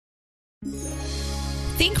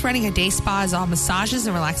think running a day spa is all massages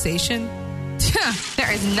and relaxation?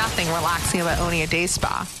 There is nothing relaxing about owning a day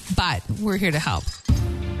spa, but we're here to help.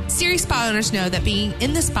 Serious spa owners know that being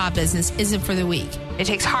in the spa business isn't for the weak. It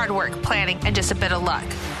takes hard work, planning, and just a bit of luck.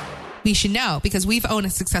 We should know because we've owned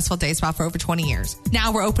a successful day spa for over 20 years.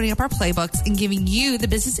 Now we're opening up our playbooks and giving you the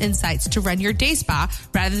business insights to run your day spa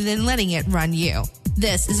rather than letting it run you.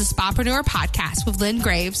 This is a Spapreneur podcast with Lynn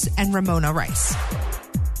Graves and Ramona Rice.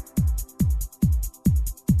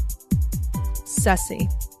 Ceci.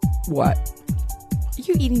 What? Are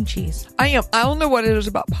you eating cheese? I am. I don't know what it is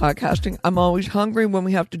about podcasting. I'm always hungry when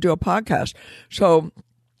we have to do a podcast. So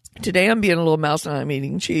today I'm being a little mouse and I'm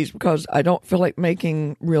eating cheese because I don't feel like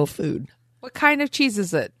making real food. What kind of cheese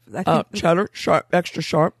is it? Cheddar, sharp, extra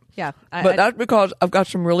sharp. Yeah. But that's because I've got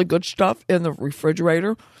some really good stuff in the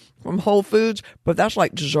refrigerator from Whole Foods, but that's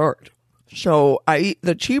like dessert. So I eat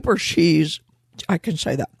the cheaper cheese. I can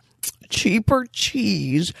say that. Cheaper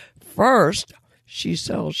cheese first. She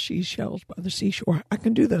sells seashells by the seashore. I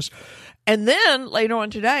can do this. And then later on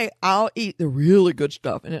today, I'll eat the really good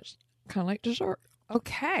stuff. And it's kind of like dessert.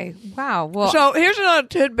 Okay. Wow. Well, So here's another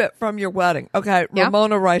tidbit from your wedding. Okay. Yeah.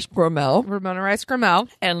 Ramona Rice Gromel Ramona Rice Grimmel.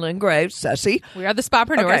 and Lynn Graves, Ceci. We are the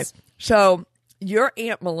Spapreneurs. Okay. So your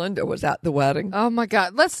Aunt Melinda was at the wedding. Oh my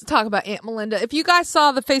God. Let's talk about Aunt Melinda. If you guys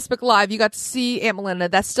saw the Facebook Live, you got to see Aunt Melinda.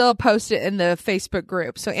 That's still posted in the Facebook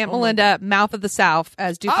group. So Aunt Melinda, Mouth of the South,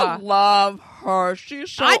 as I Dupas. love her.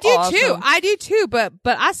 She's so I do awesome. too. I do too. But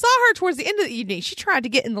I saw her towards the end of the evening. She tried to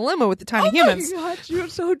get in the limo with the tiny Oh humans. my God, she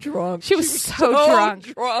was so drunk. She was so drunk.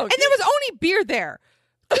 And drunk. there was only beer there.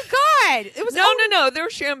 Good God. It was No.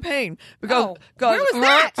 There's champagne because Oh, where was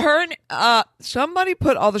that? her and somebody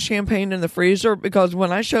put all the champagne in the freezer because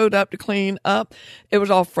when I showed up to clean up, it was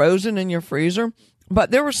all frozen in your freezer.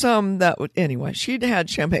 But there were some that would anyway. She'd had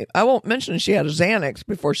champagne. I won't mention she had a Xanax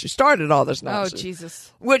before she started all this Oh, nonsense.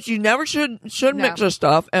 Jesus. Which you never should mix this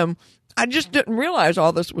stuff. And I just didn't realize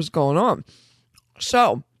all this was going on.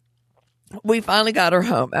 So we finally got her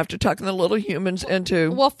home after tucking the little humans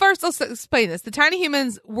into. Well, first, let's explain this. The tiny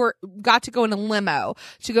humans got to go in a limo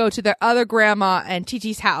to go to their other grandma and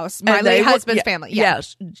TT's house, my And late they were- husband's family. Yeah.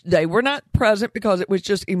 Yes, they were not present because it was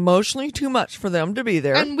just emotionally too much for them to be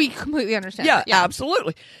there. And we completely understand yeah, that. Yeah.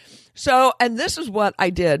 absolutely. So, and this is what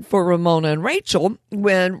I did for Ramona and Rachel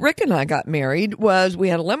when Rick and I got married was we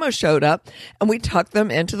had a limo showed up and we tucked them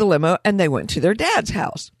into the limo and they went to their dad's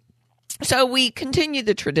house. So we continued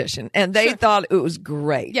the tradition and they thought it was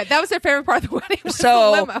great. Yeah, that was their favorite part of the wedding. Was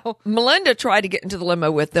So the limo. Melinda tried to get into the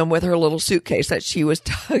limo with them with her little suitcase that she was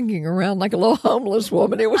tugging around like a little homeless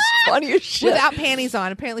woman. It was funny as shit. Without panties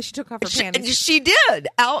on. Apparently, she took off her panties. She did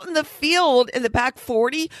out in the field in the back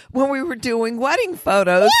 40 when we were doing wedding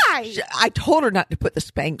photos. Why? I told her not to put the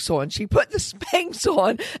Spanx on. She put the Spanx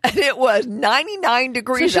on, and it was 99 So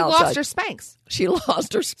degrees she outside. lost her Spanx. She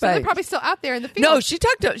lost her Spanx. So they're probably still out there in the field. No, she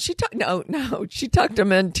tucked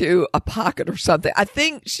them into a pocket or something. I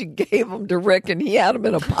think she gave them to Rick and he had them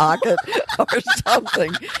in a pocket or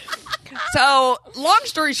something. So, long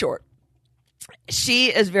story short, she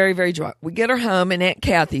is very, very drunk. We get her home and Aunt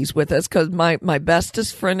Kathy's with us because my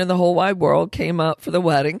bestest friend in the whole wide world came up for the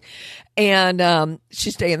wedding and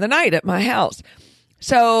she's staying the night at my house.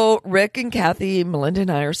 So Rick and Kathy, Melinda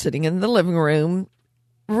and I are sitting in the living room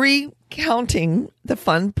recounting the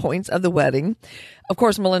fun points of the wedding. Of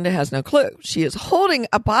course, Melinda has no clue. She is holding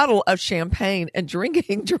a bottle of champagne and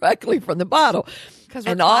drinking directly from the bottle.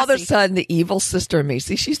 And all of a sudden, the evil sister in me,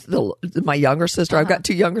 see, she's my younger sister. I've got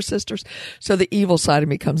two younger sisters. So the evil side of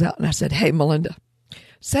me comes out and I said, hey, Melinda,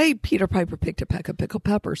 say Peter Piper picked a peck of pickled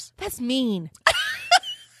peppers. That's mean.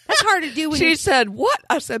 That's hard to do when She said, what?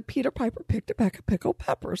 I said, Peter Piper picked a peck of pickled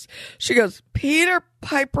peppers. She goes, Peter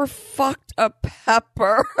Piper fucked a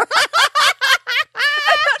pepper.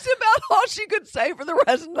 And that's about all she could say for the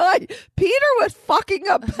rest of the night. Peter was fucking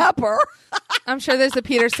a pepper. I'm sure there's a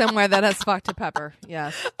Peter somewhere that has fucked a pepper.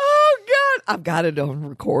 Yes. Oh, God. I've got it on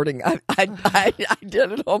recording. I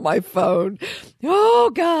did it on my phone.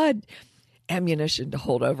 Oh, God. Ammunition to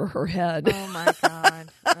hold over her head. Oh, my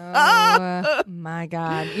God. Oh, my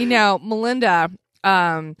God. You know, Melinda,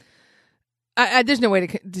 there's no way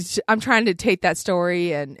to. I'm trying to take that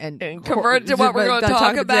story and convert it to what we're going to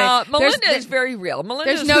talk about. Today. Melinda is very real.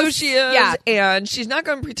 Melinda is no- who she is, yeah. and she's not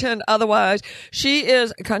going to pretend otherwise. She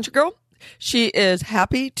is a country girl. She is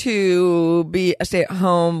happy to be a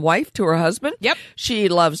stay-at-home wife to her husband. Yep. She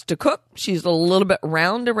loves to cook. She's a little bit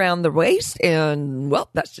round around the waist, and, well,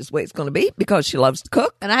 that's just the way it's going to be because she loves to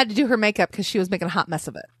cook. And I had to do her makeup because she was making a hot mess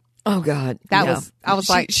of it. Oh, God. I was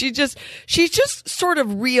like, she's just sort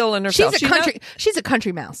of real in herself. She's a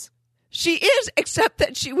country mouse. She is, except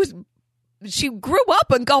that she was she grew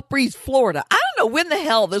up in Gulf Breeze, Florida. I don't know when the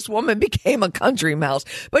hell this woman became a country mouse,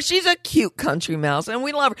 but she's a cute country mouse and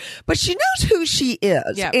we love her. But she knows who she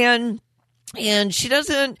is. Yeah. And she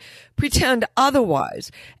doesn't pretend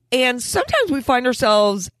otherwise. And sometimes we find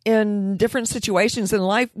ourselves in different situations in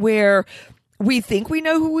life where we think we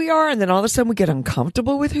know who we are, and then all of a sudden we get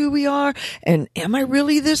uncomfortable with who we are. And am I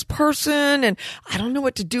really this person? And I don't know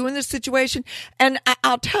what to do in this situation. And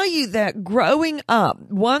I'll tell you that growing up,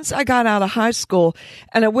 once I got out of high school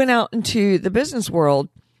and I went out into the business world,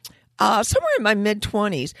 somewhere in my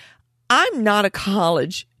mid-20s, I'm not a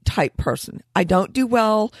college type person. I don't do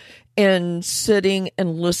well in sitting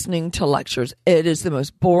and listening to lectures. It is the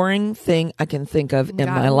most boring thing I can think of in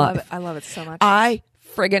my life. I love it so much. I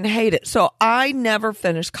friggin' hate it. So I never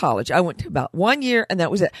finished college. I went to about 1 year and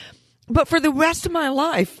that was it. But for the rest of my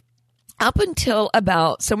life, up until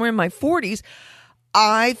about somewhere in my 40s,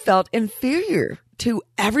 I felt inferior to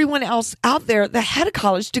everyone else out there that had a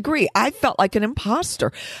college degree. I felt like an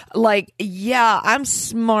imposter. Like, yeah, I'm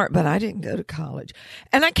smart, but I didn't go to college.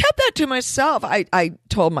 And I kept that to myself. I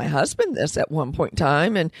told my husband this at one point in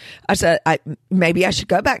time, and I said, maybe I should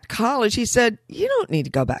go back to college. He said, you don't need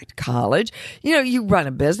to go back to college. You know, you run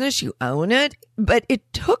a business, you own it. But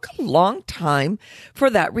it took a long time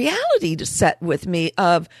for that reality to set with me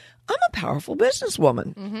of, I'm a powerful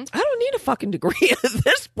businesswoman. Mm-hmm. I don't need a fucking degree at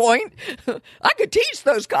this point. I could teach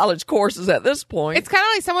those college courses at this point. It's kind of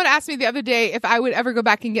like someone asked me the other day if I would ever go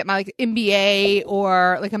back and get my like MBA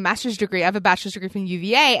or like a master's degree. I have a bachelor's degree from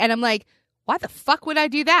UVA, and I'm like, why the fuck would I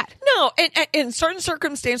do that? No, in certain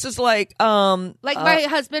circumstances, like my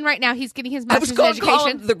husband right now, he's getting his master's in I was education. going to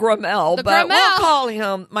call him the Grammel, but Grammel. we'll call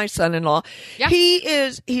him my son-in-law. Yeah.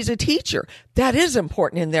 He's a teacher. That is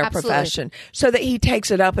important in their profession, so that he takes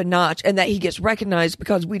it up a notch and that he gets recognized,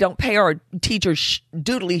 because we don't pay our teachers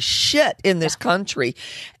doodly shit in this country.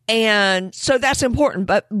 And so that's important.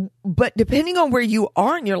 But depending on where you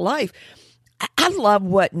are in your life, I love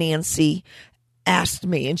what Nancy asked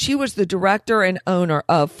me, and she was the director and owner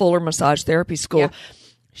of Fuller Massage Therapy School. Yeah.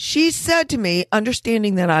 She said to me,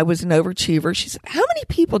 understanding that I was an overachiever, she said, how many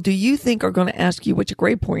people do you think are going to ask you what your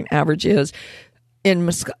grade point average is in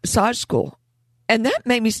massage school? And that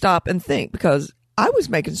made me stop and think, because I was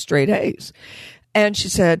making straight A's. And she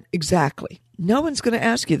said, exactly. No one's going to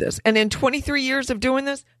ask you this. And in 23 years of doing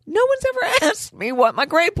this, no one's ever asked me what my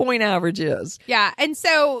grade point average is. Yeah. And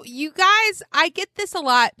so you guys, I get this a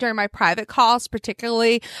lot during my private calls,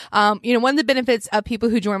 particularly. One of the benefits of people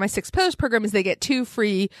who join my 6 Pillars program is they get 2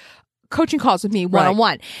 free coaching calls with me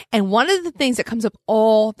one-on-one. And one of the things that comes up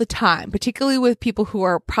all the time, particularly with people who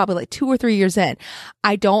are probably like 2 or 3 years in,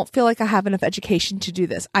 I don't feel like I have enough education to do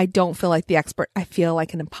this. I don't feel like the expert. I feel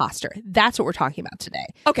like an imposter. That's what we're talking about today.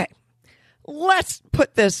 Okay. Let's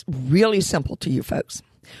put this really simple to you folks.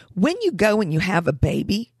 When you go and you have a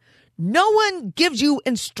baby, no one gives you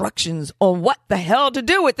instructions on what the hell to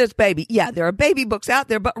do with this baby. Yeah, there are baby books out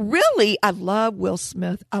there, but really, I love Will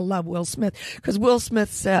Smith. I love Will Smith because Will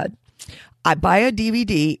Smith said, I buy a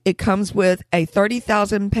DVD. It comes with a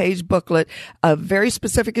 30,000 page booklet of very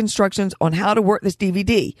specific instructions on how to work this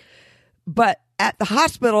DVD. But at the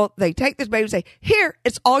hospital, they take this baby and say, here,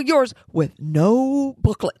 it's all yours, with no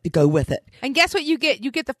booklet to go with it. And guess what you get? You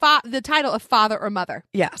get the title of father or mother.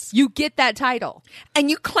 Yes. You get that title. And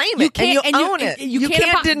you claim it and you own it. You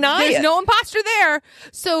can't deny it. There's no imposter there.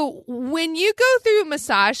 So when you go through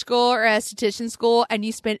massage school or esthetician school and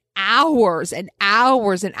you spend hours and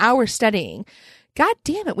hours and hours studying, God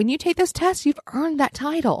damn it, when you take those tests, you've earned that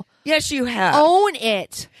title. Yes, you have. Own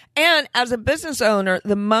it. And as a business owner,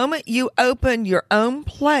 the moment you open your own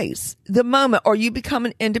place, or you become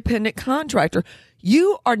an independent contractor,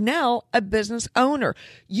 you are now a business owner.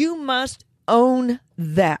 You must own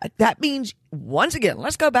that. That means, once again,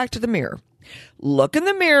 let's go back to the mirror. Look in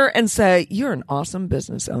the mirror and say, you're an awesome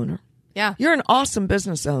business owner. Yeah. You're an awesome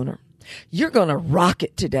business owner. You're going to rock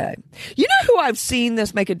it today. You know who I've seen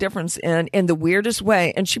this make a difference in the weirdest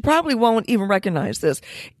way, and she probably won't even recognize this,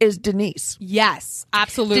 is Denise. Yes,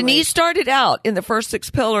 absolutely. Denise started out in the first 6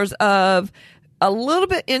 pillars of a little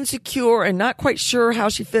bit insecure and not quite sure how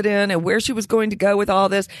she fit in and where she was going to go with all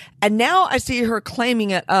this. And now I see her claiming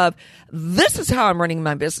it of, this is how I'm running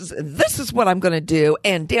my business. This is what I'm going to do.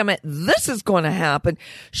 And damn it, this is going to happen.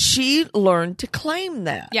 She learned to claim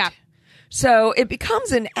that. Yeah. So it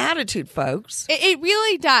becomes an attitude, folks. It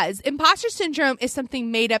really does. Imposter syndrome is something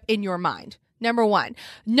made up in your mind. Number one,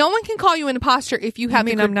 no one can call you an imposter if you have.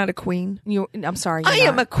 I'm not a queen. I'm sorry. I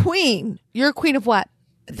am a queen. You're a queen of what?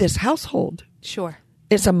 This household. Sure.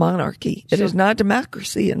 It's a monarchy. Sure. It is not a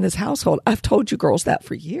democracy in this household. I've told you girls that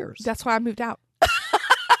for years. That's why I moved out.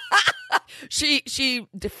 She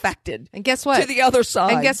defected. And guess what? To the other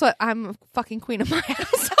side. And guess what? I'm a fucking queen of my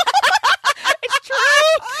house. It's true.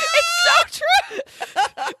 It's so true.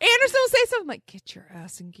 Anderson will say something like, "Get your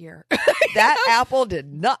ass in gear." That apple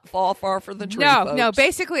did not fall far from the tree. No, folks. no.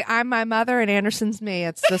 Basically, I'm my mother and Anderson's me.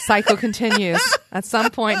 It's the cycle continues. At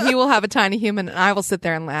some point, he will have a tiny human, and I will sit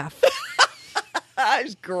there and laugh.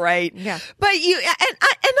 That's great. Yeah. But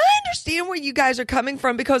I understand where you guys are coming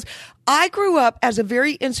from, because I grew up as a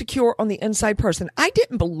very insecure on the inside person. I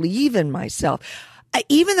didn't believe in myself.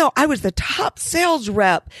 Even though I was the top sales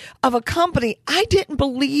rep of a company, I didn't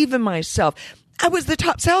believe in myself. I was the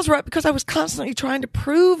top sales rep because I was constantly trying to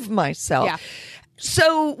prove myself. Yeah.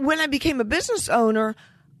 So when I became a business owner,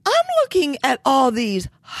 I'm looking at all these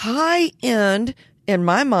high end, in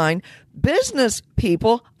my mind, business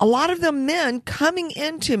people, a lot of them men, coming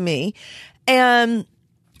into me, and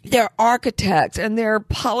they're architects and they're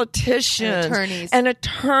politicians and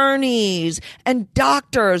attorneys and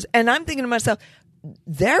doctors. And I'm thinking to myself,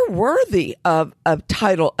 they're worthy of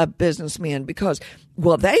title of businessman because,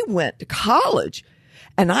 well, they went to college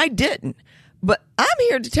and I didn't. But I'm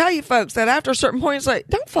here to tell you folks that after a certain point, it's like,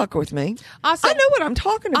 don't fuck with me. Also, I know what I'm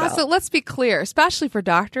talking about. Also, let's be clear, especially for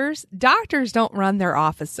doctors. Doctors don't run their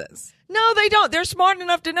offices. No, they don't. They're smart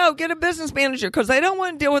enough to know. Get a business manager because they don't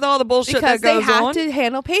want to deal with all the bullshit because that goes on. they have to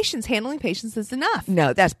handle patients. Handling patients is enough.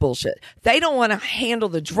 No, that's bullshit. They don't want to handle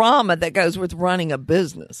the drama that goes with running a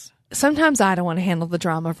business. Sometimes I don't want to handle the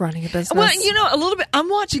drama of running a business. Well, you know, a little bit. I'm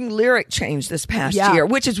watching Lyric change this past year,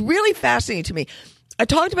 which is really fascinating to me. I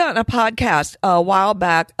talked about in a podcast a while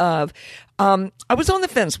back of, I was on the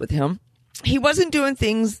fence with him. He wasn't doing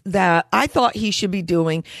things that I thought he should be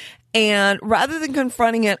doing. And rather than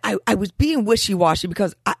confronting it, I was being wishy-washy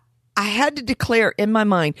because I had to declare in my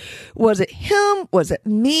mind, was it him? Was it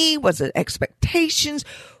me? Was it expectations?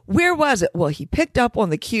 Where was it? Well, he picked up on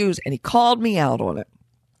the cues and he called me out on it.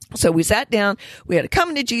 So we sat down, we had a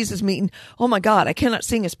coming to Jesus meeting. Oh my God, I cannot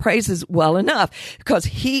sing his praises well enough because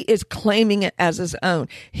he is claiming it as his own.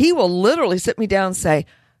 He will literally sit me down and say,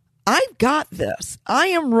 I've got this. I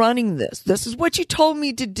am running this. This is what you told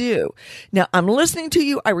me to do. Now I'm listening to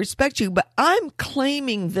you. I respect you, but I'm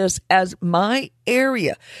claiming this as my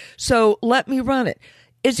area. So let me run it.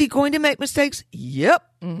 Is he going to make mistakes? Yep.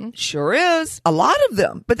 Sure is. A lot of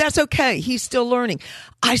them, but that's okay. He's still learning.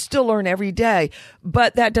 I still learn every day,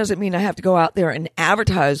 but that doesn't mean I have to go out there and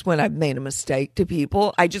advertise when I've made a mistake to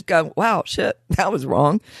people. I just go, wow, shit, that was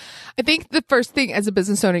wrong. I think the first thing as a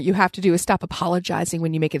business owner you have to do is stop apologizing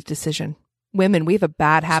when you make a decision. Women, we have a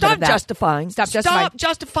bad habit of that. Stop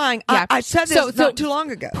justifying. Yeah. I said this not too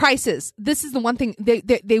long ago. Prices. This is the one thing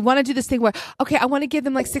they want to do this thing where, okay, I want to give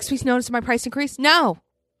them like 6 weeks notice of my price increase.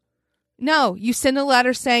 No, you send a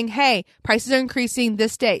letter saying, hey, prices are increasing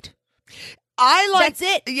this date. That's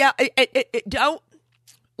it. Yeah.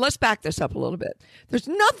 Let's back this up a little bit. There's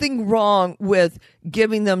nothing wrong with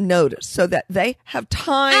giving them notice so that they have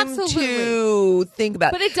time to think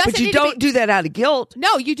about it. But it doesn't. But you don't do that out of guilt.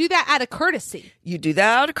 No, you do that out of courtesy. You do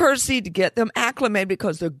that out of courtesy to get them acclimated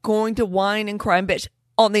because they're going to whine and cry and bitch.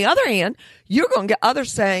 On the other hand, you're going to get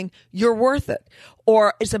others saying you're worth it,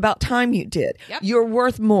 or it's about time you did. Yep. You're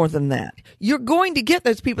worth more than that. You're going to get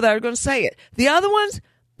those people that are going to say it. The other ones,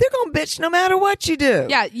 they're going to bitch no matter what you do.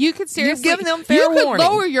 Yeah, you could seriously. You've given them fair warning. You could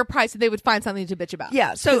lower your price and they would find something to bitch about.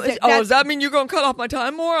 Yeah, so, does that mean you're going to cut off my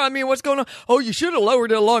time more? I mean, what's going on? Oh, you should have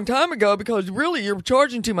lowered it a long time ago because really you're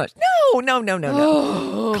charging too much.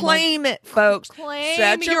 No. Claim it, folks. Claim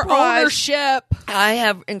Set your price. ownership. I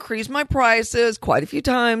have increased my prices quite a few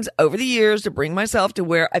times over the years to bring myself to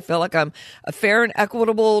where I feel like I'm a fair and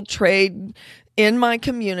equitable trade in my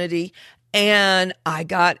community. And I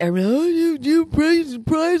got, you raise the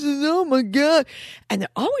prices, oh my God. And they're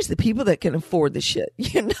always the people that can afford the shit,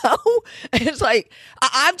 you know? And it's like,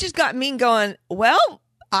 I've just got me going, well,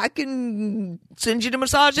 I can send you to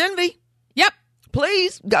Massage Envy. Yep.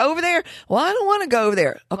 Please go over there. Well, I don't want to go over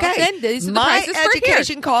there. Okay. Well, then these are the my prices for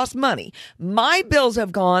education costs money. My bills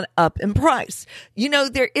have gone up in price. You know,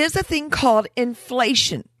 there is a thing called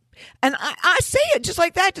inflation. And I say it just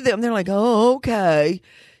like that to them. They're like, oh, okay.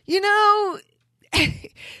 You know,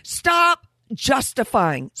 stop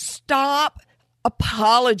justifying. Stop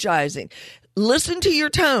apologizing. Listen to your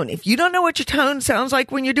tone. If you don't know what your tone sounds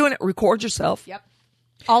like when you're doing it, record yourself. Yep.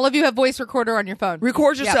 All of you have voice recorder on your phone.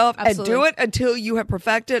 Record yourself and absolutely. do it until you have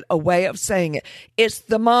perfected a way of saying it. It's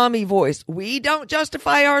the mommy voice. We don't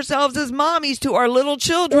justify ourselves as mommies to our little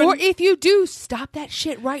children. Or if you do, stop that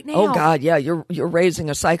shit right now. Oh God, yeah, you're raising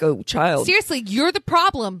a psycho child. Seriously, you're the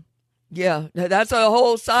problem. Yeah, that's a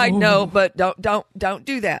whole side note, but don't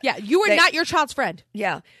do that. Yeah, you are not your child's friend.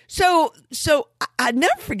 Yeah. So I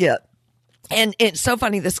never forget And it's so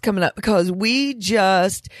funny this is coming up because we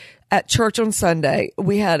just at church on Sunday,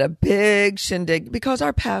 we had a big shindig because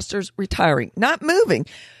our pastor's retiring, not moving,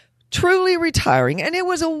 truly retiring. And it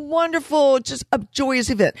was a wonderful, just a joyous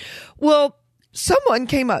event. Well, someone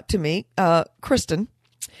came up to me, Kristen,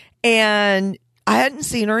 and I hadn't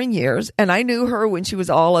seen her in years. And I knew her when she was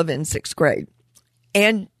Olive in 6th grade.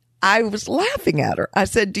 And I was laughing at her. I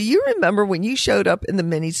said, do you remember when you showed up in the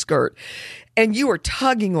mini skirt and you were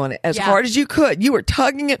tugging on it as hard as you could? You were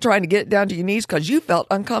tugging it, trying to get it down to your knees because you felt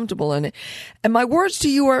uncomfortable in it. And my words to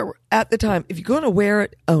you were at the time, if you're going to wear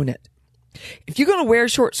it, own it. If you're going to wear a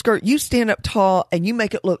short skirt, you stand up tall and you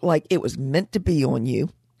make it look like it was meant to be on you.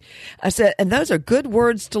 I said, and those are good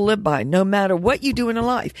words to live by no matter what you do in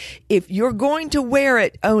life. If you're going to wear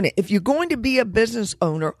it, own it. If you're going to be a business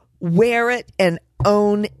owner, wear it and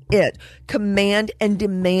own it. Command and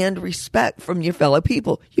demand respect from your fellow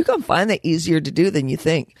people. You're going to find that easier to do than you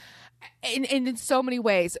think. And in so many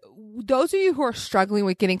ways, those of you who are struggling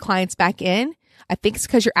with getting clients back in, I think it's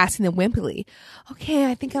because you're asking them wimpily.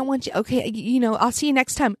 Okay, I think I want you. Okay, I'll see you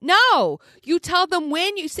next time. No, you tell them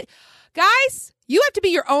when. You say, guys, you have to be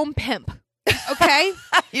your own pimp. Okay?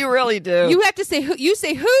 You really do. You have to say who, you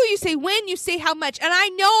say when, you say how much. And I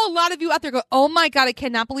know a lot of you out there go, oh my God, I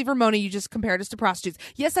cannot believe, Ramona, you just compared us to prostitutes.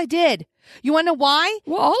 Yes, I did. You want to know why?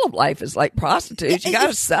 Well, all of life is like prostitutes. You got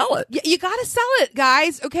to sell it. You got to sell it,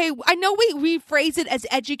 guys. Okay, I know we rephrase it as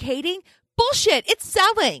educating. Bullshit. It's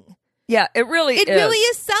selling. Yeah, it really is. It really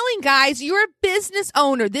is selling, guys. You're a business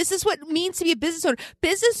owner. This is what it means to be a business owner.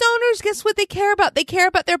 Business owners, guess what they care about? They care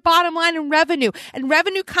about their bottom line and revenue. And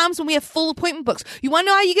revenue comes when we have full appointment books. You want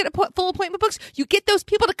to know how you get full appointment books? You get those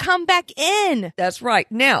people to come back in. That's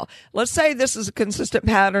right. Now, let's say this is a consistent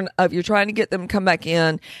pattern of you're trying to get them to come back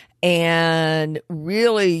in, and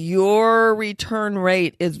really your return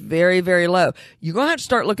rate is very, very low. You're going to have to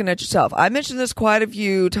start looking at yourself. I mentioned this quite a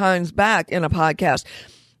few times back in a podcast.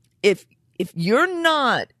 If you're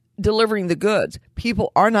not delivering the goods,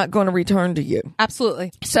 people are not going to return to you.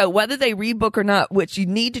 Absolutely. So whether they rebook or not, which you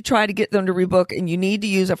need to try to get them to rebook, and you need to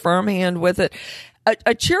use a firm hand with it,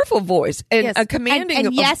 a cheerful voice and a commanding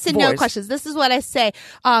and yes and voice. No questions. This is what I say.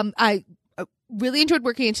 I really enjoyed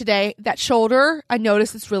working in today. That shoulder, I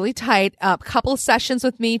noticed it's really tight. A couple of sessions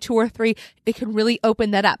with me, 2 or 3, it can really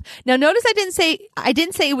open that up. Now, notice I didn't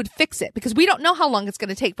say it would fix it, because we don't know how long it's going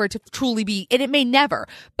to take for it to truly be, and it may never.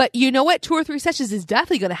 But you know what? 2 or 3 sessions is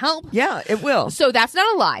definitely going to help. Yeah, it will. So that's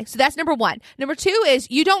not a lie. So that's number 1. Number 2 is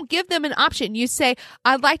you don't give them an option. You say,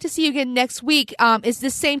 I'd like to see you again next week. Is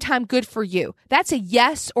this same time good for you? That's a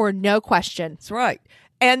yes or no question. That's right.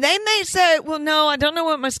 And they may say, well, no, I don't know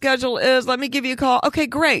what my schedule is. Let me give you a call. Okay,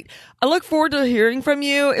 great. I look forward to hearing from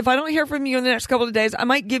you. If I don't hear from you in the next couple of days, I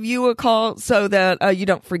might give you a call so that you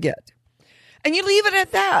don't forget. And you leave it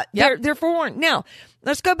at that. Yep. They're forewarned. Now,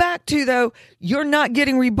 let's go back to, though, you're not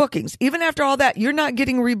getting rebookings. Even after all that, you're not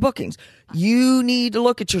getting rebookings. You need to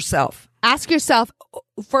look at yourself. Ask yourself,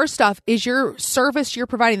 first off, is your service you're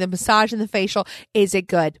providing, the massage and the facial, is it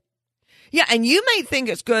good? Yeah, and you may think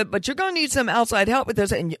it's good, but you're going to need some outside help with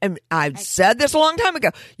this. And I've said this a long time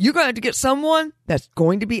ago. You're going to have to get someone that's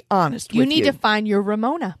going to be honest with you. You need to find your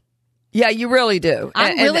Ramona. Yeah, you really do.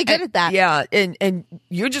 I'm really good at that. Yeah, and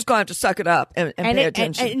you're just going to have to suck it up and pay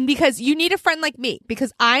attention. And because you need a friend like me,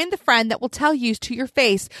 because I am the friend that will tell you to your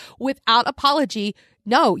face without apology,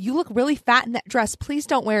 no, you look really fat in that dress. Please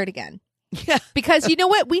don't wear it again. Yeah. Because you know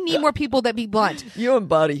what? We need more people that be blunt. You and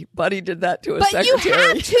Buddy. Buddy did that to a but secretary. But you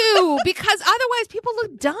have to, because otherwise people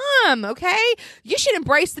look dumb, okay? You should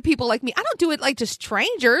embrace the people like me. I don't do it like to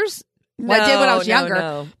strangers. Well, I did when I was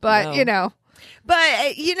younger. But, you know. But,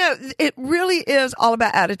 it really is all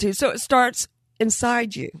about attitude. So it starts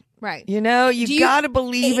inside you. Right. You know, you got to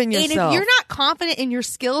believe in yourself. And if you're not confident in your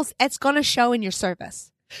skills, it's going to show in your service.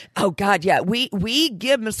 Oh God, yeah. We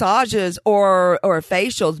give massages or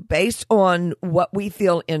facials based on what we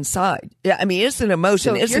feel inside. Yeah, I mean it's an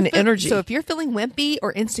emotion, it's an energy. So if you're feeling wimpy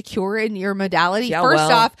or insecure in your modality, first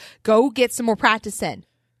off, go get some more practice in.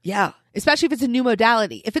 Yeah. Especially if it's a new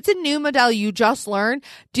modality. If it's a new modality you just learned,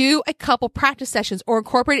 do a couple practice sessions or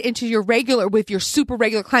incorporate it into your regular with your super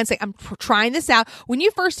regular clients. Like, I'm trying this out. When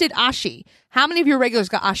you first did Ashi, how many of your regulars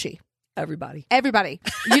got Ashi? Everybody.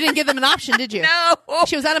 You didn't give them an option, did you? No.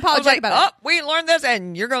 She was unapologetic about it. We learned this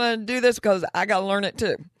and you're going to do this because I got to learn it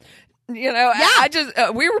too. I just,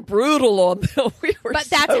 we were brutal on them. But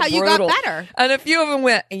that's how you got better. And a few of them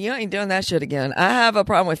went, you ain't doing that shit again. I have a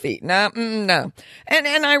problem with feet. No. And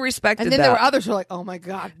I respected that. And then there were others who were like, oh my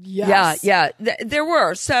God, yes. Yeah. There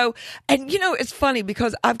were. So, and it's funny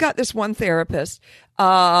because I've got this one therapist,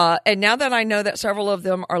 and now that I know that several of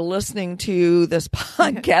them are listening to this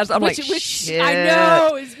podcast, I'm which shit. I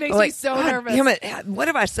know, it makes me so nervous. Damn it, what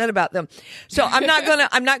have I said about them? So I'm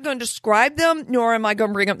not gonna describe them, nor am I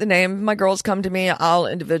gonna bring up the name. My girls come to me, I'll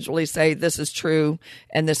individually say this is true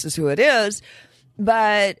and this is who it is,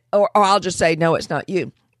 but or I'll just say no, it's not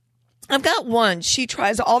you. I've got one. She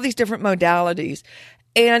tries all these different modalities.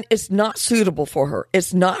 And it's not suitable for her.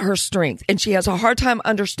 It's not her strength. And she has a hard time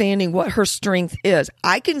understanding what her strength is.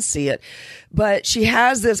 I can see it, but she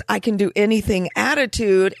has this I can do anything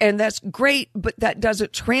attitude, and that's great, but that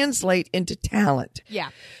doesn't translate into talent. Yeah.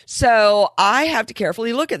 So I have to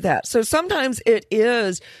carefully look at that. So sometimes it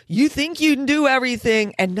is, you think you can do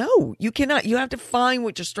everything, and no, you cannot. You have to find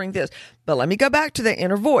what your strength is. But let me go back to the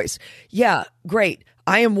inner voice. Yeah, great.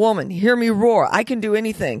 I am woman. Hear me roar. I can do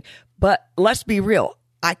anything. But let's be real.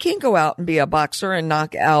 I can't go out and be a boxer and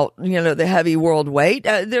knock out, the heavy world weight.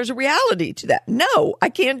 There's a reality to that. No, I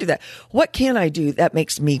can't do that. What can I do that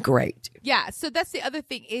makes me great? Yeah. So that's the other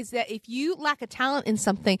thing is that if you lack a talent in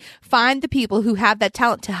something, find the people who have that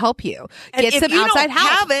talent to help you. Get some outside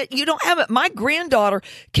help. You don't have it. My granddaughter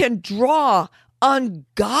can draw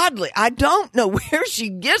ungodly. I don't know where she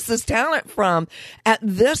gets this talent from at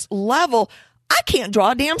this level. I can't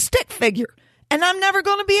draw a damn stick figure. And I'm never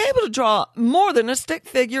going to be able to draw more than a stick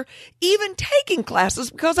figure, even taking classes,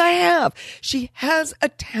 because I have. She has a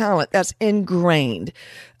talent that's ingrained.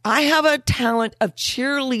 I have a talent of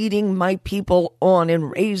cheerleading my people on and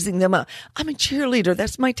raising them up. I'm a cheerleader.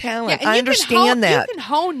 That's my talent. I understand that. You can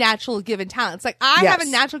hone natural given talents. Like I have a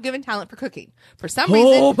natural given talent for cooking for some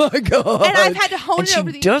reason. Oh my God. And I've had to hone it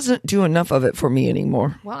over the years. She doesn't do enough of it for me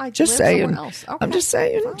anymore. Well, I just saying. Okay. I'm just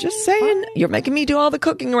saying. Fine. You're making me do all the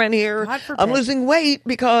cooking around here. I'm losing weight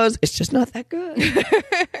because it's just not that good.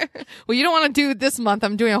 Well, you don't want to do this month.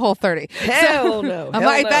 I'm doing a whole 30. Hell no.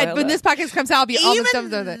 When this podcast comes out, I'll be all the stuff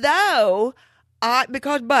that. Though,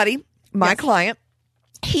 because Buddy, my client,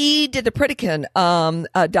 he did the Pritikin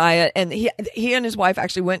diet, and he and his wife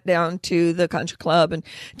actually went down to the country club and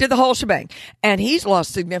did the whole shebang. And he's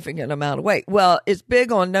lost a significant amount of weight. Well, it's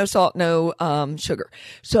big on no salt, no sugar.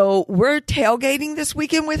 So we're tailgating this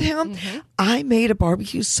weekend with him. Mm-hmm. I made a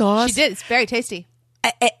barbecue sauce. She did. It's very tasty.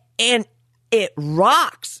 And it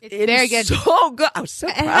rocks. It's very good. So good. I was so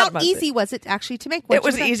proud of myself. And how easy was it actually to make? It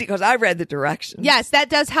was easy because I read the directions. Yes, that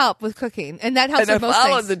does help with cooking, and that helps with most things. I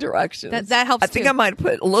followed the directions. That helps. I think I might have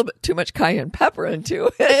put a little bit too much cayenne pepper into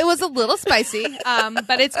it. It was a little spicy,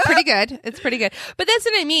 but it's pretty good. It's pretty good. But that's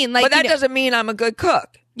what I mean. Like, but that doesn't mean I'm a good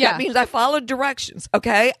cook. Yeah. That means I followed directions.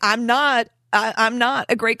 Okay, I'm not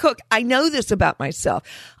a great cook. I know this about myself.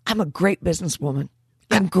 I'm a great businesswoman.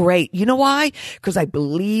 I'm great. You know why? Because I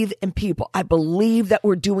believe in people. I believe that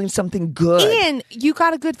we're doing something good. And you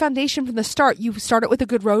got a good foundation from the start. You started with a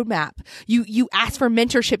good roadmap. You asked for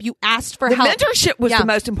mentorship. You asked for help. Mentorship was the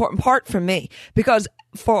most important part for me, because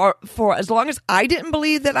for as long as I didn't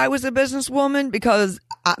believe that I was a businesswoman, because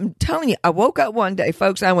I'm telling you, I woke up one day,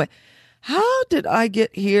 folks, I went, how did I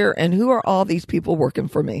get here? And who are all these people working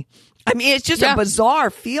for me? I mean, it's just a bizarre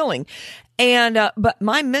feeling. And, but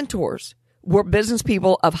my mentors were business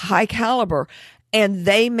people of high caliber, and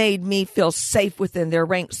they made me feel safe within their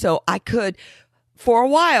ranks. So I could, for a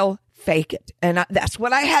while, fake it. And that's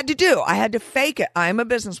what I had to do. I had to fake it. I'm a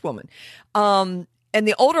businesswoman. And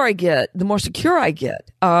the older I get, the more secure I get,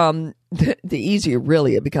 the easier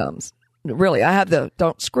really it becomes. Really, I have the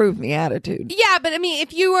don't screw with me attitude. Yeah, but I mean,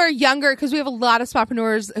 if you are younger, because we have a lot of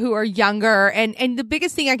spotpreneurs who are younger, and the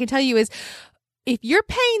biggest thing I can tell you is, if you're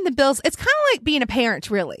paying the bills, it's kind of like being a parent,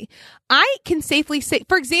 really. I can safely say,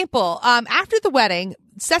 for example, after the wedding,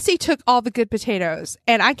 Ceci took all the good potatoes,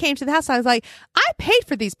 and I came to the house and I was like, I paid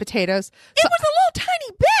for these potatoes. It was a little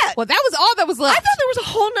tiny bit. Well, that was all that was left. I thought there was a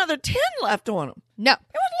whole nother 10 left on them. No. It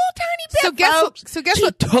was a little tiny bit. So guess she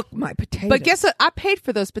what? Took my potatoes. But guess what? I paid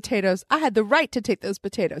for those potatoes. I had the right to take those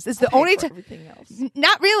potatoes. It's the only time. Everything else.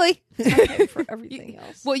 Not really. I paid for everything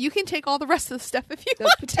else. Well, you can take all the rest of the stuff if you those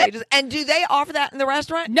want potatoes. And do they offer that in the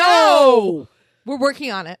restaurant? No. We're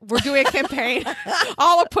working on it. We're doing a campaign.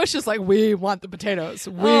 All the push is like, we want the potatoes.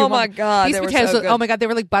 My God. These potatoes, oh my God, they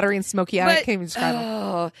were like buttery and smoky. I can't even describe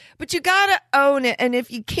them. But you got to own it. And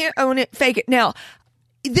if you can't own it, fake it. Now,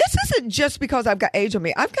 this isn't just because I've got age on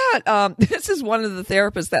me. I've got, this is one of the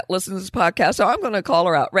therapists that listens to this podcast, so I'm going to call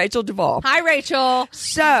her out, Rachel Duvall. Hi, Rachel.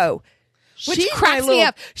 So which She's cracks my me little-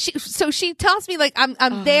 up. She tells me like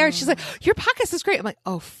I'm there. And she's like, your podcast is great. I'm like,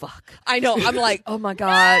 oh fuck. I know. I'm like, oh my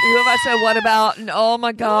God. Who have I said what about? And oh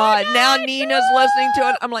my God. Now Nina's listening to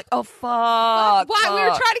it. I'm like, oh fuck. Why? We were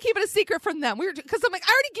fuck. trying to keep it a secret from them. Because I'm like,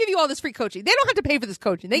 I already give you all this free coaching. They don't have to pay for this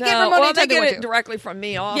coaching. They get Ramona well, they anytime they get want it to. directly from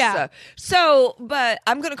me also. Yeah. So, but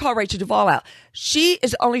I'm going to call Rachel Duvall out. She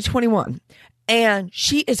is only 21 and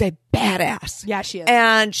she is a badass. Yeah, she is.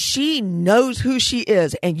 And she knows who she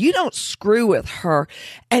is and you don't screw with her.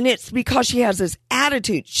 And it's because she has this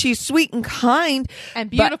attitude. She's sweet and kind. And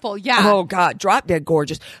but- beautiful, yeah. Oh God, drop dead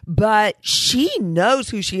gorgeous. But she knows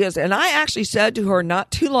who she is. And I actually said to her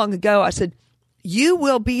not too long ago, I said, you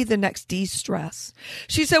will be the next de-stress.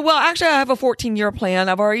 She said, well, actually, I have a 14-year plan.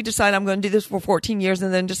 I've already decided I'm going to do this for 14 years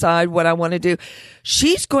and then decide what I want to do.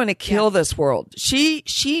 She's going to kill this world. She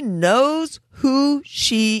knows who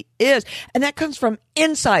she is. And that comes from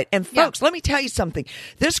insight. And folks, let me tell you something.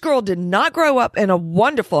 This girl did not grow up in a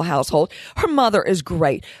wonderful household. Her mother is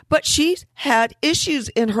great, but she's had issues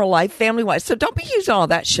in her life family-wise. So don't be using all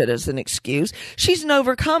that shit as an excuse. She's an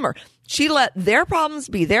overcomer. She let their problems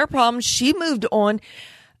be their problems. She moved on.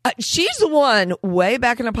 She's the one way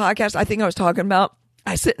back in the podcast I think I was talking about.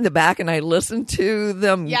 I sit in the back and I listen to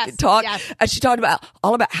them talk. Yes. And she talked about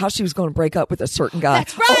all about how she was going to break up with a certain guy.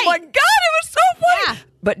 That's right. Oh my God, it was so funny. Yeah.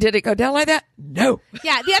 But did it go down like that? No.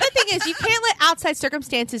 Yeah. The other thing is you can't let outside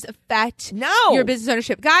circumstances affect No. your business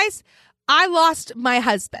ownership. Guys, I lost my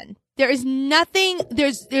husband. There is nothing.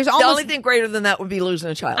 There's The almost. only thing greater than that would be losing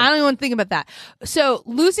a child. I don't even want to think about that. So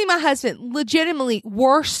losing my husband, legitimately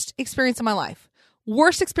worst experience of my life.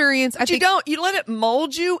 Worst experience. I think. You let it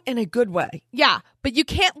mold you in a good way. Yeah, but you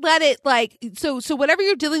can't let it so whatever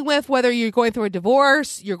you're dealing with, whether you're going through a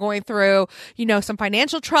divorce, you're going through, some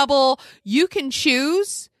financial trouble, you can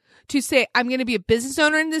choose to say, I'm going to be a business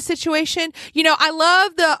owner in this situation. I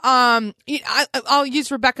love I'll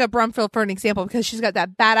use Rebecca Brumfield for an example because she's got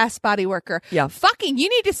that badass body worker. Yeah. Fucking, you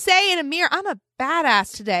need to say in a mirror, I'm a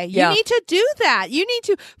badass today. You Yeah. need to do that. You need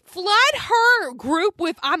to flood her group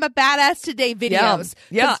with I'm a badass today videos.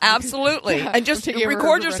 Yeah, absolutely. Yeah. And just I'm taking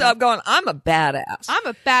record her yourself going, I'm a badass. I'm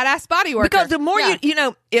a badass body worker. Because the more Yeah.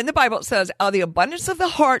 in the Bible it says, out of the abundance of the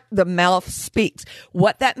heart, the mouth speaks.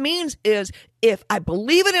 What that means is if I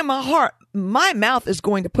believe it in my heart, my mouth is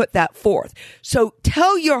going to put that forth. So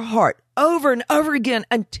tell your heart over and over again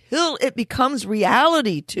until it becomes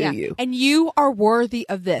reality to you. And you are worthy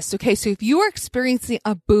of this. Okay. So if you are experiencing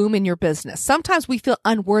a boom in your business, sometimes we feel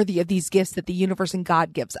unworthy of these gifts that the universe and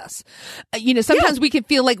God gives us. Sometimes we can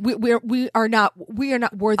feel like we are not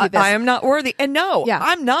worthy of this. I am not worthy. And no, Yeah.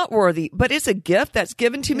 I'm not worthy, but it's a gift that's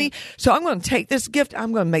given to me. So I'm going to take this gift.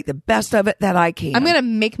 I'm going to make the best of it that I can. I'm going to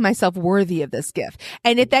make myself worthy of this gift.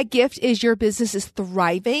 And if that gift is your business is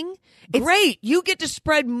thriving, it's great. You get to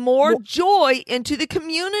spread more joy into the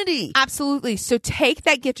community. absolutely. So take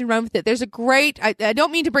that gift and run with it. There's a great, I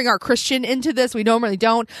don't mean to bring our Christian into this. We normally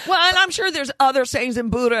don't. Well, and I'm sure there's other sayings in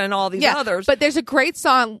Buddha and all these others. But there's a great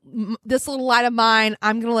song, This Little Light of Mine,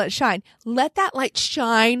 I'm going to let it shine. Let that light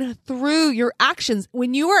shine through your actions.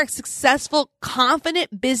 When you are a successful,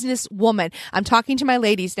 confident business woman, I'm talking to my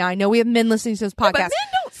ladies now. I know we have men listening to this podcast. But men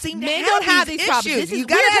don't seem to Men have don't have these these problems. issues. This is You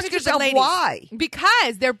got to weird ask for yourself ladies. why.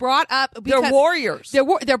 Because they're brought up. They're warriors.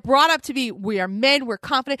 They're brought up to be, we are men, we're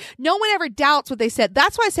confident. No one ever doubts what they said.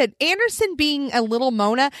 That's why I said Anderson being a little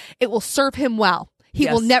Mona, it will serve him well. He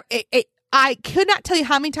Yes. will never, I could not tell you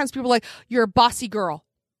how many times people are like, you're a bossy girl.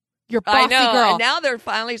 You're a bossy I know. girl. And now they're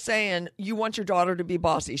finally saying, you want your daughter to be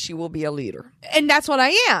bossy. She will be a leader. And that's what I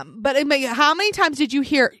am. But how many times did you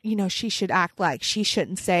hear, she should act like she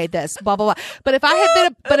shouldn't say this, blah, blah, blah. But if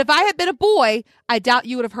I had been a boy, I doubt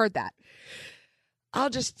you would have heard that. I'll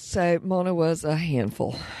just say Mona was a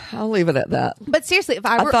handful. I'll leave it at that. But seriously, if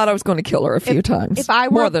I thought I was going to kill her a few times. if I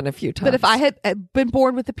were, more than a few times. But if I had been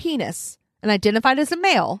born with a penis and identified as a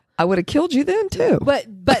male, I would have killed you then too. but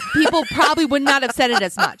people probably would not have said it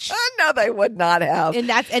as much. No, they would not have. And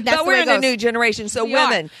that's but the we're way it in a goes. new generation. So We are.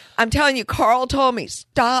 women, I'm telling you, Carl told me,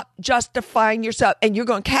 stop justifying yourself. And you're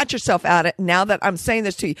going to catch yourself at it now that I'm saying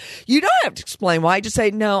this to you. You don't have to explain why. Just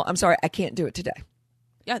say, no, I'm sorry. I can't do it today.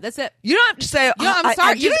 Yeah, that's it. You don't have to say, I'm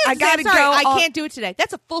sorry. I got to go. I can't do it today.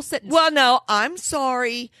 That's a full sentence. Well, no, I'm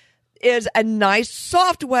sorry is a nice,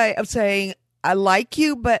 soft way of saying, I like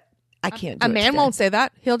you, but I can't do a it man today. won't say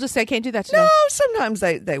that. He'll just say, I can't do that today. No, sometimes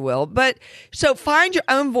they will. But so find your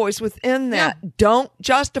own voice within that. Yeah. Don't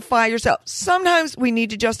justify yourself. Sometimes we need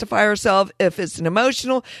to justify ourselves if it's an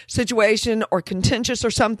emotional situation or contentious or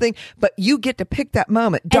something, but you get to pick that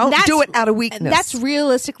moment. Don't do it out of weakness. And that's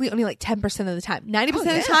realistically only like 10% of the time. 90% of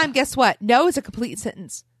the time, guess what? No is a complete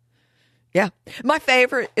sentence. Yeah. My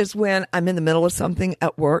favorite is when I'm in the middle of something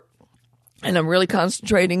at work and I'm really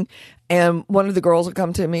concentrating and one of the girls will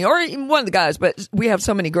come to me, or even one of the guys, but we have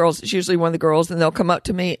so many girls, it's usually one of the girls, and they'll come up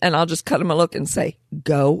to me and I'll just cut them a look and say,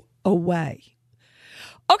 go away.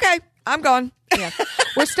 Okay, I'm gone. Yeah.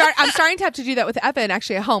 I'm starting to have to do that with Evan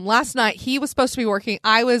actually at home. Last night he was supposed to be working.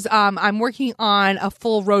 I'm working on a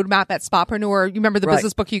full roadmap at Spotpreneur. You remember the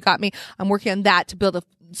business book you got me? I'm working on that to build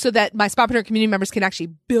so that my Spotpreneur community members can actually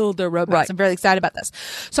build their roadmaps. Right. I'm very excited about this.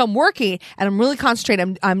 So I'm working and I'm really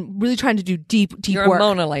concentrating. I'm really trying to do deep You're work. in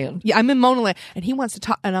Mona Land. Yeah, I'm in Mona Land, and he wants to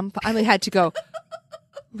talk, and I'm finally had to go,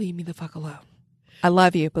 leave me the fuck alone. I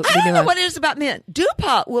love you, but I leave don't me know alone. what it is about men.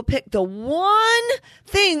 DuPont will pick the one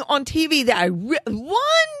thing on TV that one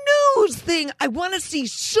news thing I want to see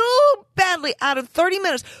so badly out of 30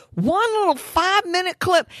 minutes, one little 5-minute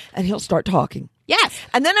clip, and he'll start talking. Yes.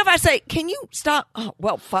 And then if I say, can you stop? Oh,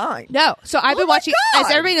 well, fine. No. So I've been my watching, God.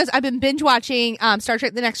 as everybody knows, I've been binge watching Star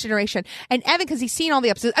Trek The Next Generation. And Evan, because he's seen all the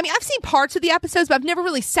episodes. I mean, I've seen parts of the episodes, but I've never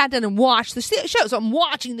really sat down and watched the show. So I'm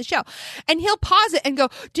watching the show. And he'll pause it and go,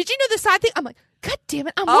 did you know the side thing? I'm like, God damn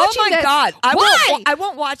it. I'm watching this. Oh, my God. Why? I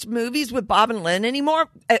won't watch movies with Bob and Lynn anymore.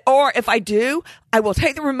 Or if I do, I will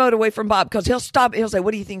take the remote away from Bob because he'll stop. He'll say,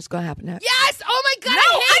 what do you think is going to happen next? Yes. Oh, my God. No,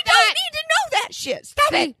 I hate don't that. need to know that shit. Stop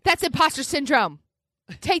See, it. that's imposter syndrome.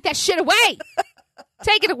 Take that shit away.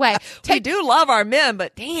 Take it away. We do love our men,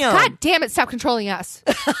 but damn. God damn it, stop controlling us.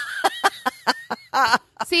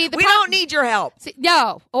 See, We don't need your help. See,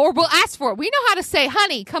 no, or we'll ask for it. We know how to say,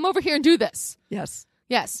 honey, come over here and do this. Yes.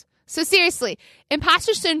 Yes. So seriously,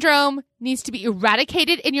 imposter syndrome needs to be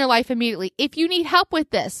eradicated in your life immediately. If you need help with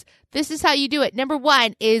this is how you do it. Number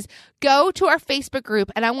 1 is go to our Facebook group,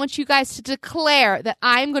 and I want you guys to declare that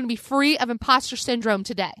I'm going to be free of imposter syndrome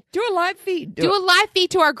today. Do a live feed. Do a live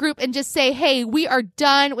feed to our group and just say, hey, we are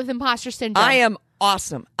done with imposter syndrome. I am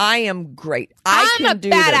awesome. I am great. I'm can a do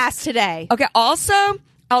badass this. today. Okay. Also,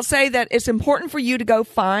 I'll say that it's important for you to go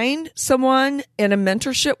find someone in a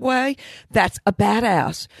mentorship way that's a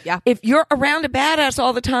badass. Yeah. If you're around a badass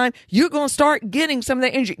all the time, you're going to start getting some of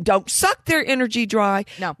that energy. Don't suck their energy dry.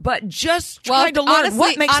 No. But just try to learn honestly,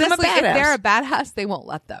 what makes them a badass. if they're a badass, they won't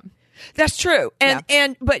let them. That's true.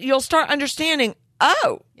 But you'll start understanding,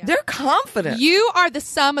 they're confident. You are the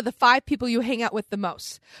sum of the 5 people you hang out with the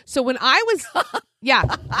most. So when I was,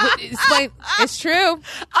 explain. It's true.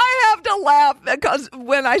 I have to laugh because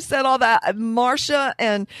when I said all that, Marsha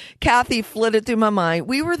and Kathy flitted through my mind.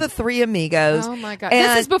 We were the 3 amigos. Oh my God.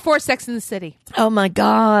 And, This is before Sex in the City. oh my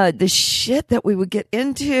God, the shit that we would get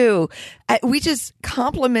into. We just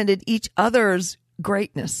complimented each other's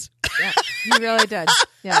greatness. Yeah, you really did.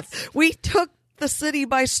 Yes. We took the city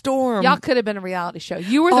by storm. Y'all could have been a reality show.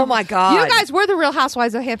 You were Oh my God. You guys were the Real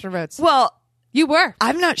Housewives of Hampton Roads. Well, You were.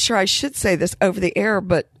 I'm not sure I should say this over the air,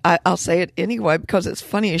 but I'll say it anyway because it's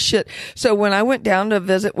funny as shit. So when I went down to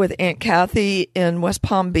visit with Aunt Kathy in West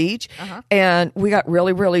Palm Beach, and we got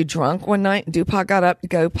really, really drunk one night, and DuPont got up to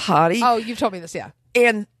go potty. Oh, you've told me this, yeah.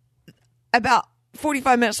 And about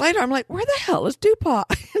 45 minutes later, I'm like, where the hell is DuPont?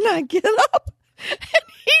 And I get up, and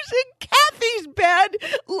he's in Kathy's bed,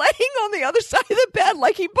 laying on the other side of the bed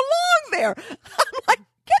like he belonged there. I'm like,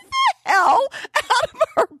 get the hell out of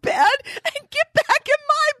her bed and get back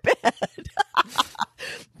in my bed.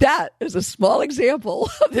 That is a small example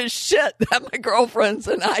of the shit that my girlfriends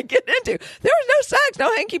and I get into. There was no sex,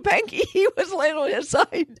 no hanky-panky. He was laying on his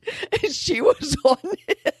side and she was on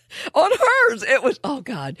hers. It was, oh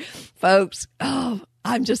God, folks. Oh,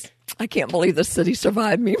 I can't believe the city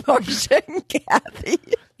survived me, Marsha and Kathy.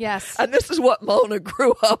 Yes. And this is what Mona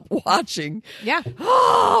grew up watching. Yeah.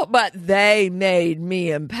 Oh, but they made me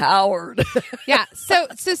empowered. Yeah. So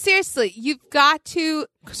seriously, you've got to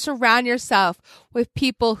surround yourself with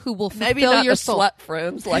people who will fulfill Maybe not your the soul. slut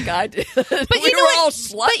friends like I did. But we you know were what? all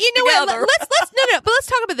sluts But you know together. what? But let's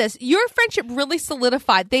talk about this. Your friendship really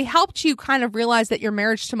solidified. They helped you kind of realize that your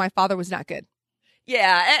marriage to my father was not good.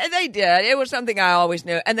 Yeah, and they did. It was something I always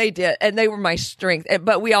knew, and they did, and they were my strength.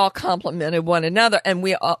 But we all complimented one another, and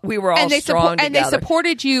we were all strong together. And they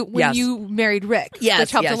supported you when Yes. you married Rick, Yes,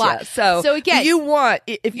 which helped yes, a lot. yes. So again,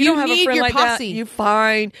 if you don't have a need friend your like posse. that, you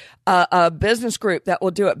find a business group that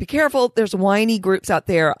will do it. Be careful. There's whiny groups out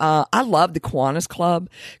there. I love the Kiwanis Club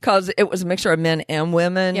because it was a mixture of men and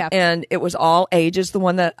women, Yeah. and it was all ages. The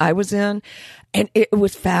one that I was in, and it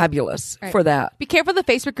was fabulous Right. for that. Be careful of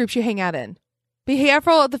the Facebook groups you hang out in. Be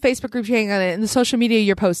careful of the Facebook groups you hang out in and the social media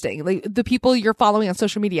you're posting, like the people you're following on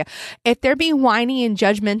social media. If they're being whiny and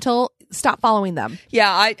judgmental, stop following them.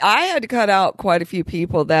 Yeah, I had to cut out quite a few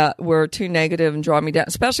people that were too negative and draw me down,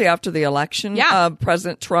 especially after the election Yeah. of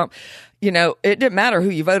President Trump. You know, it didn't matter who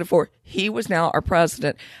you voted for. He was now our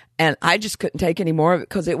president. And I just couldn't take any more of it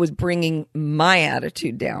because it was bringing my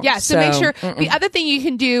attitude down. Yeah, so make sure. The other thing you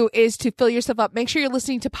can do is to fill yourself up. Make sure you're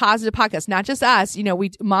listening to positive podcasts, not just us. You know,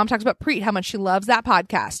 Mom talks about Preet, how much she loves that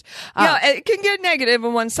podcast. Yeah, it can get negative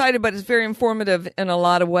and one-sided, but it's very informative in a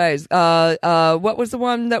lot of ways. What was the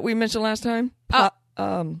one that we mentioned last time?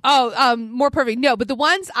 More Perfect. No, but the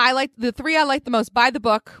ones I like, the three I like the most, By the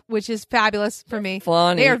Book, which is fabulous for me.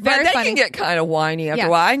 Funny. They are very but they funny. can get kind of whiny after a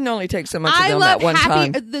while. I can only take so much of I them love at one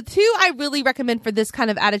time. The two I really recommend for this kind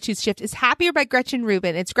of attitude shift is Happier by Gretchen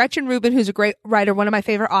Rubin. It's Gretchen Rubin, who's a great writer, one of my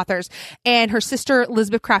favorite authors, and her sister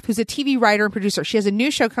Elizabeth Kraft, who's a TV writer and producer. She has a new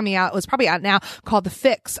show coming out. It was probably out now, called The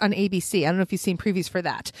Fix on ABC. I don't know if you've seen previews for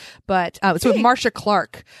that, but it's with Marcia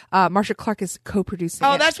Clark. Marcia Clark is co-producing.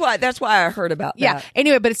 Oh, it. that's why I heard about that. Yeah.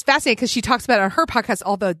 Anyway, but it's fascinating because she talks about it on her podcast,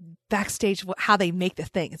 all the backstage, how they make the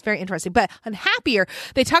thing. It's very interesting. But on Happier,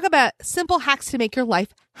 they talk about simple hacks to make your life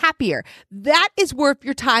happier. That is worth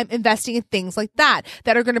your time investing in things like that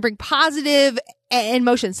are going to bring positive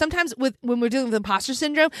emotion. Sometimes when we're dealing with imposter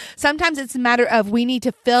syndrome, sometimes it's a matter of we need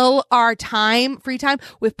to fill our free time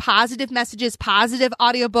with positive messages, positive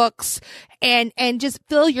audiobooks, and just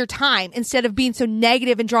fill your time instead of being so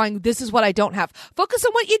negative and drawing, this is what I don't have. Focus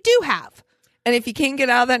on what you do have. And if you can't get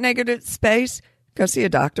out of that negative space, go see a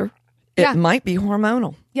doctor. It might be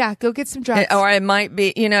hormonal. Yeah, go get some drugs. Or it might be,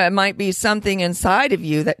 it might be something inside of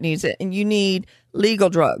you that needs it. And you need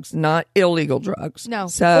legal drugs, not illegal drugs. No.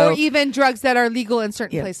 So, or even drugs that are legal in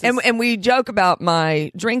certain places. And we joke about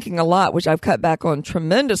my drinking a lot, which I've cut back on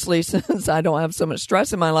tremendously since I don't have so much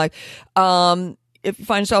stress in my life. If you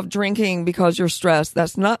find yourself drinking because you're stressed,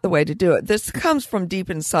 that's not the way to do it. This comes from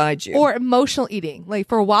deep inside you. Or emotional eating. Like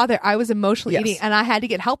for a while there, I was emotional eating and I had to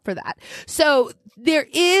get help for that. So there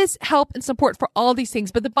is help and support for all these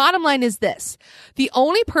things. But the bottom line is this. The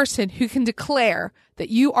only person who can declare that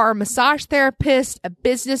you are a massage therapist, a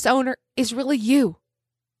business owner, is really you.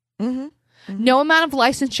 Mm-hmm. Mm-hmm. No amount of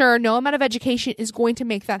licensure, no amount of education is going to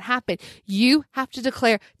make that happen. You have to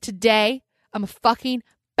declare, today, I'm a fucking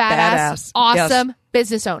badass, awesome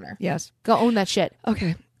business owner. Yes. Go own that shit.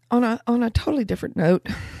 Okay. On a totally different note,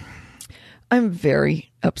 I'm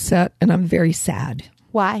very upset and I'm very sad.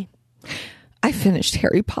 Why? I finished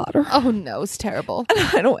Harry Potter. Oh no, it's terrible. And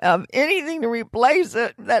I don't have anything to replace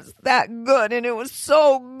it that's that good. And it was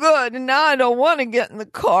so good. And now I don't want to get in the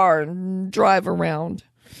car and drive around.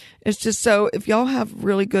 It's just so, if y'all have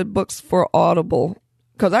really good books for Audible,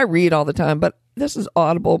 because I read all the time, but this is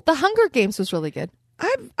Audible. The Hunger Games was really good.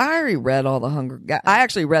 I already read all the Hunger Games. I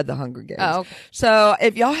actually read the Hunger Games. Oh, okay. So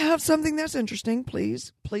if y'all have something that's interesting,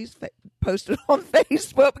 please post it on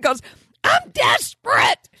Facebook because I'm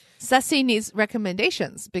desperate. Ceci needs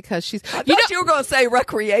recommendations because she's. I thought you were going to say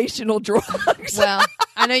recreational drugs. Well,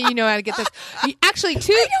 I know you know how to get this. Actually, I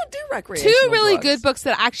don't do recreational two really drugs. good books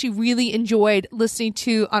that I actually really enjoyed listening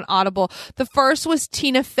to on Audible. The first was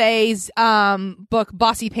Tina Fey's book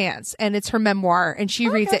Bossy Pants, and it's her memoir, and she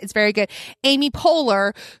reads it. It's very good. Amy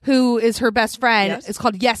Poehler, who is her best friend, it's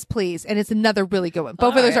called Yes Please, and it's another really good one.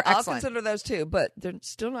 Both of those are excellent. I'll consider those too, but they're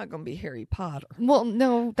still not going to be Harry Potter. Well,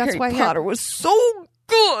 no, that's why Harry Potter was so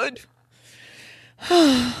good.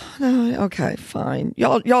 Okay, fine.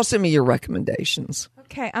 Y'all send me your recommendations.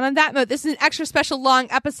 Okay, and on that note, this is an extra special long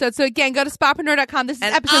episode. So again, go to spapreneur.com. This is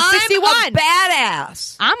episode 61. I'm a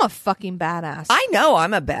badass. I'm a fucking badass. I know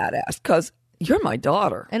I'm a badass because you're my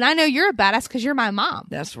daughter. And I know you're a badass because you're my mom.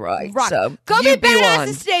 That's right. Rock. So go you be be badasses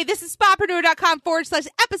one. today. This is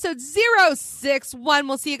spapreneur.com/episode 061.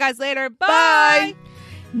 We'll see you guys later. Bye.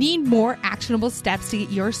 Need more actionable steps to get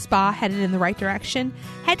your spa headed in the right direction?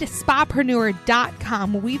 Head to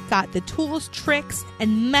spapreneur.com where we've got the tools, tricks,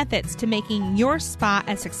 and methods to making your spa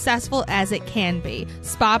as successful as it can be.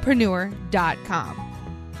 Spapreneur.com.